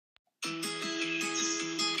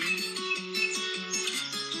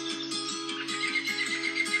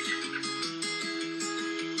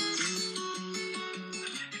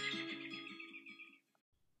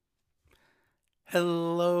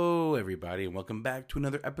Hello, everybody, and welcome back to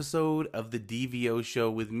another episode of the DVO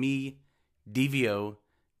Show with me, DVO,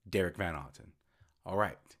 Derek Van Otten. All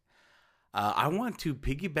right. I want to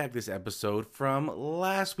piggyback this episode from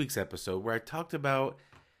last week's episode where I talked about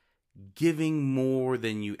giving more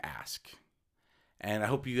than you ask. And I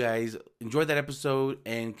hope you guys enjoyed that episode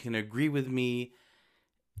and can agree with me.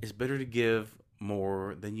 It's better to give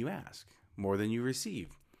more than you ask, more than you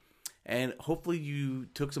receive. And hopefully you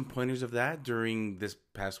took some pointers of that during this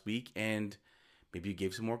past week, and maybe you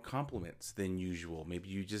gave some more compliments than usual. Maybe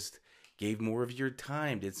you just gave more of your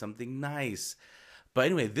time, did something nice. But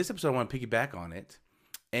anyway, this episode I want to piggyback on it,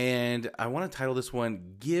 and I want to title this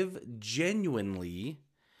one, Give Genuinely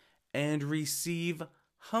and Receive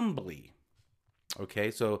Humbly. Okay,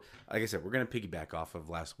 so like I said, we're going to piggyback off of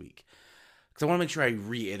last week, because I want to make sure I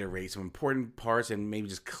reiterate some important parts and maybe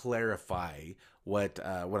just clarify what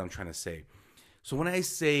I'm trying to say. So when I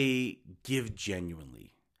say give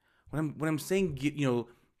genuinely, when I'm saying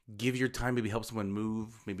give your time, maybe help someone move,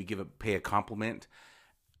 maybe pay a compliment,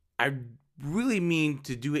 I really mean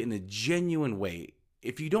to do it in a genuine way.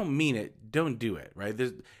 If you don't mean it, don't do it. Right?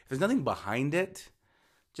 If there's nothing behind it,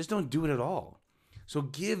 just don't do it at all. So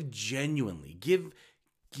give genuinely. Give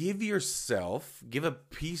yourself. Give a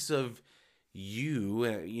piece of you,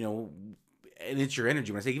 and it's your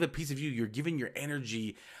energy. When I say give a piece of you, you're giving your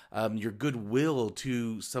energy, your goodwill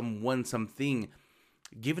to someone, something,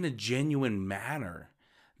 given a genuine manner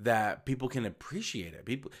that people can appreciate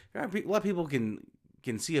it. A lot of people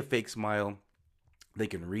can see a fake smile, they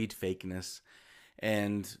can read fakeness,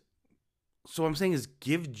 and so what I'm saying is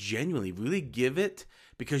give genuinely, really give it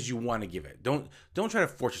because you want to give it. Don't try to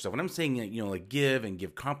force yourself. When I'm saying like give and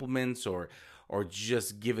give compliments or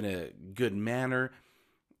just give in a good manner,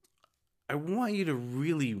 I want you to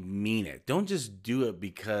really mean it. Don't just do it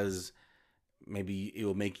because maybe it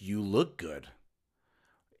will make you look good.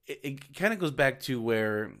 It kind of goes back to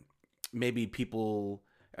where maybe people,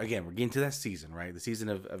 again, we're getting to that season, right? The season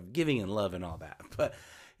of giving and love and all that. But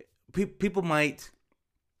people might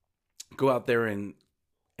go out there and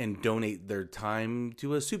donate their time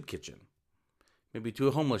to a soup kitchen, maybe to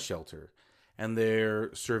a homeless shelter, and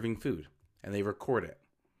they're serving food and they record it.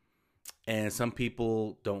 And some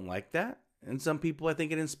people don't like that. And some people, I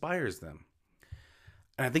think it inspires them.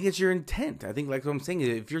 And I think it's your intent. I think, like what I'm saying,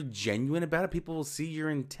 if you're genuine about it, people will see your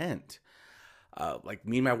intent. Like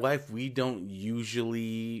me and my wife, we don't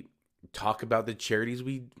usually talk about the charities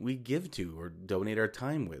we give to or donate our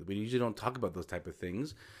time with. We usually don't talk about those type of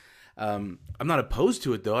things. I'm not opposed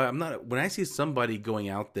to it, though. When I see somebody going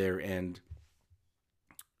out there and,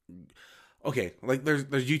 okay, like there's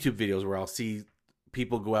YouTube videos where I'll see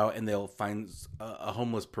people go out and they'll find a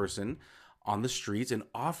homeless person on the streets and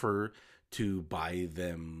offer to buy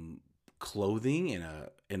them clothing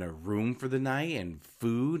in a room for the night and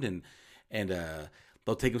food and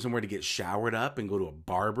they'll take them somewhere to get showered up and go to a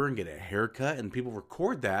barber and get a haircut, and people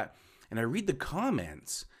record that, and I read the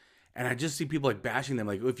comments and I just see people like bashing them,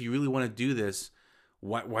 like, if you really want to do this,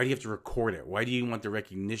 why do you have to record it? Why do you want the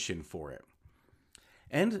recognition for it?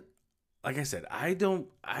 And like I said, I don't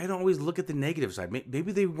always look at the negative side.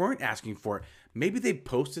 Maybe they weren't asking for it. Maybe they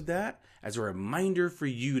posted that as a reminder for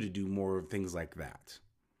you to do more of things like that.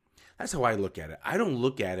 That's how I look at it. I don't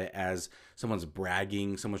look at it as someone's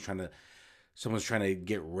bragging, someone's trying to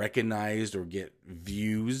get recognized or get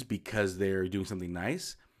views because they're doing something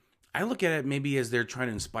nice. I look at it maybe as they're trying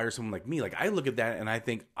to inspire someone like me. Like, I look at that and I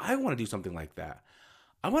think, I want to do something like that.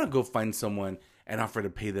 I want to go find someone and offer to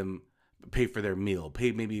pay for their meal,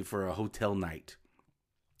 pay maybe for a hotel night,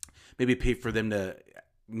 maybe pay for them to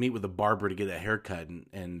meet with a barber to get a haircut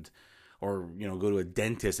or go to a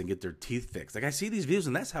dentist and get their teeth fixed. Like, I see these videos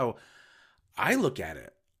and that's how I look at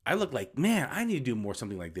it. I look like, man, I need to do more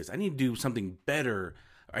something like this. I need to do something better.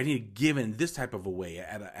 I need to give in this type of a way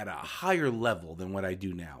at a higher level than what I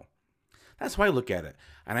do now. That's why I look at it.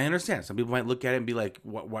 And I understand. Some people might look at it and be like,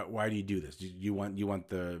 why do you do this? You want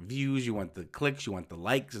the views, you want the clicks, you want the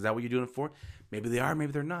likes. Is that what you're doing it for? Maybe they are,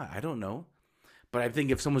 maybe they're not. I don't know. But I think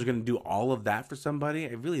if someone's going to do all of that for somebody,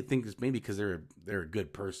 I really think it's maybe because they're a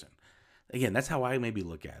good person. Again, that's how I maybe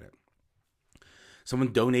look at it.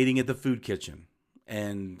 Someone donating at the food kitchen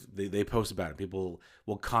and they post about it. People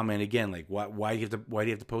will comment again, like, why do you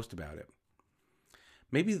have to post about it?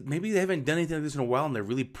 Maybe they haven't done anything like this in a while and they're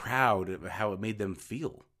really proud of how it made them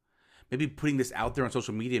feel. Maybe putting this out there on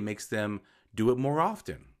social media makes them do it more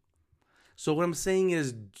often. So what I'm saying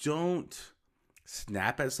is, don't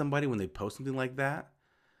snap at somebody when they post something like that.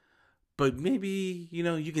 But maybe,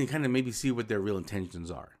 you can kind of maybe see what their real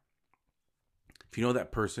intentions are. If you know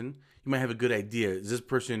that person, you might have a good idea. Is this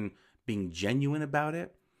person being genuine about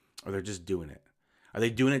it, or they're just doing it? Are they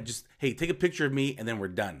doing it just, hey, take a picture of me and then we're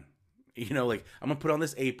done? You know, like, I'm going to put on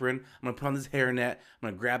this apron. I'm going to put on this hairnet. I'm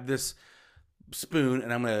going to grab this spoon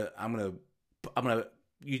and I'm going to,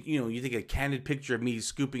 you take a candid picture of me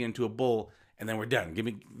scooping into a bowl and then we're done. Give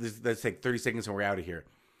me this, let's take 30 seconds and we're out of here.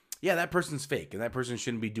 Yeah, that person's fake and that person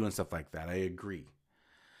shouldn't be doing stuff like that. I agree.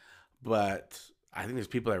 But I think there's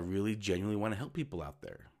people that really genuinely want to help people out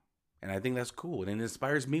there. And I think that's cool. And it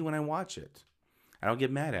inspires me when I watch it. I don't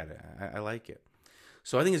get mad at it. I like it.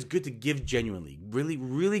 So I think it's good to give genuinely. Really,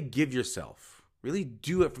 really give yourself. Really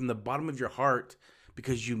do it from the bottom of your heart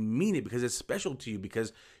because you mean it, because it's special to you,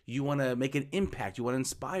 because you want to make an impact. You want to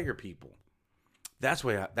inspire people. That's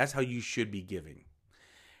how you should be giving.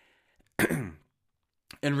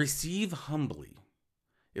 And receive humbly.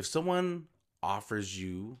 If someone offers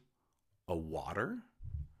you a water,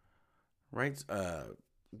 right?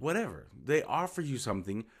 Whatever. They offer you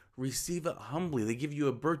something, receive it humbly. They give you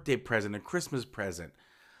a birthday present, a Christmas present,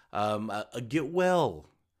 a get well.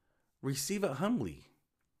 Receive it humbly.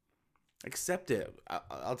 Accept it.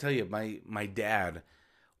 I'll tell you, my dad,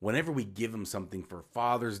 whenever we give him something for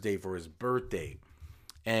Father's Day, for his birthday,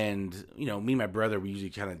 and, me and my brother, we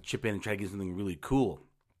usually kind of chip in and try to get something really cool.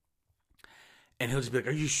 And he'll just be like,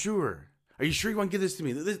 are you sure? Are you sure you want to give this to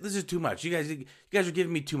me? This is too much. You guys are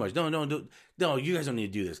giving me too much. No, you guys don't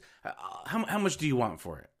need to do this. How much do you want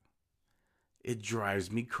for it? It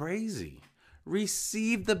drives me crazy.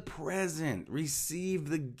 Receive the present. Receive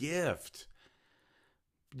the gift.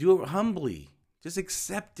 Do it humbly. Just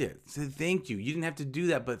accept it. Say thank you. You didn't have to do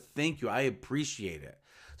that, but thank you. I appreciate it.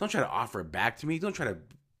 Don't try to offer it back to me. Don't try to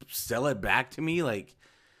sell it back to me. Like,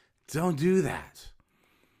 don't do that.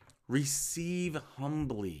 Receive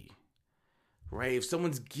humbly. Right? If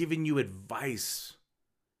someone's giving you advice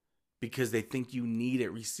because they think you need it,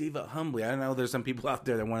 receive it humbly. I know there's some people out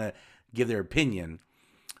there that want to give their opinion.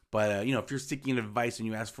 But, if you're seeking advice and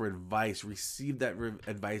you ask for advice, receive that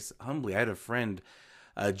advice humbly. I had a friend,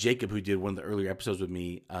 Jacob, who did one of the earlier episodes with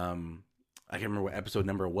me. I can't remember what episode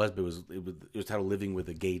number it was, but it was titled Living with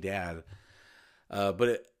a Gay Dad.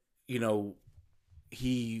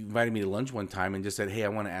 He invited me to lunch one time and just said, hey, I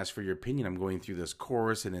want to ask for your opinion. I'm going through this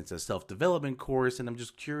course and it's a self-development course. And I'm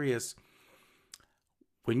just curious,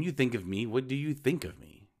 when you think of me, what do you think of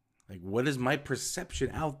me? Like, what is my perception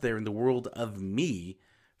out there in the world of me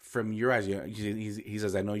from your eyes? He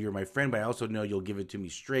says, I know you're my friend, but I also know you'll give it to me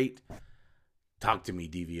straight. Talk to me,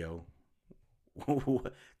 DVO.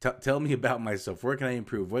 Tell me about myself. Where can I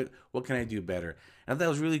improve? What can I do better? And I thought that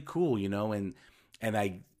was really cool, and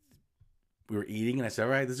we were eating and I said, all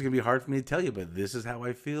right, this is going to be hard for me to tell you, but this is how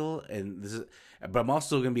I feel. But I'm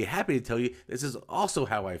also going to be happy to tell you, this is also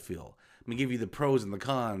how I feel. I'm going to give you the pros and the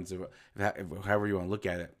cons, however you want to look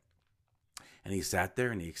at it. And he sat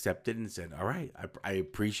there and he accepted and said, all right, I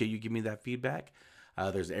appreciate you giving me that feedback.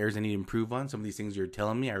 There's areas I need to improve on. Some of these things you're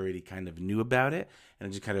telling me, I already kind of knew about it. And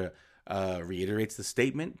it just kind of reiterates the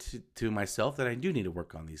statement to myself that I do need to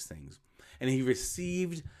work on these things. And he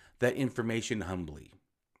received that information humbly.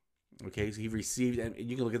 Okay, so he received, and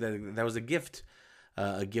you can look at that. That was a gift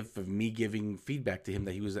of me giving feedback to him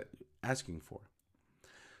that he was asking for.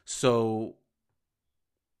 So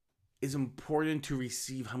it's important to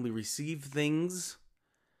receive humbly, receive things,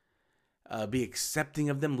 be accepting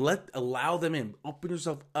of them, allow them in, open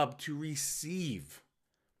yourself up to receive.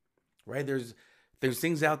 Right? There's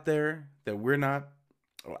things out there that we're not.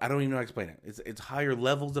 I don't even know how to explain it. It's higher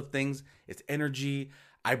levels of things. It's energy.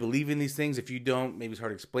 I believe in these things. If you don't, maybe it's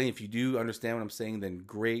hard to explain. If you do understand what I'm saying, then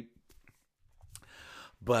great.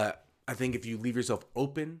 But I think if you leave yourself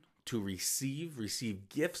open to receive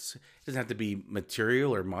gifts, it doesn't have to be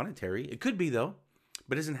material or monetary. It could be, though,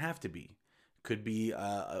 but it doesn't have to be. It could be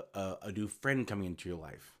a new friend coming into your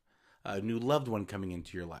life, a new loved one coming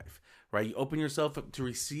into your life, right? You open yourself up to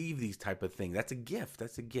receive these type of things. That's a gift.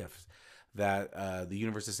 That's a gift that the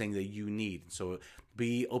universe is saying that you need. So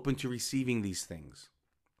be open to receiving these things.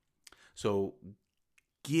 So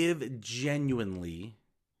give genuinely,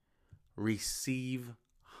 receive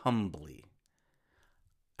humbly.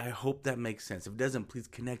 I hope that makes sense. If it doesn't, please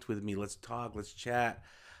connect with me. Let's talk. Let's chat.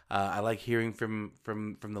 I like hearing from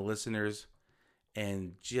the listeners,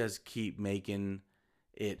 and just keep making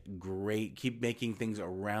it great. Keep making things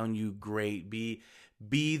around you great. Be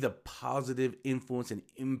the positive influence and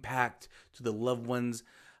impact to the loved ones,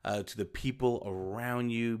 to the people around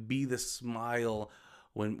you. Be the smile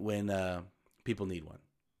when people need one.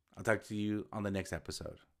 I'll talk to you on the next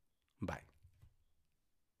episode. Bye.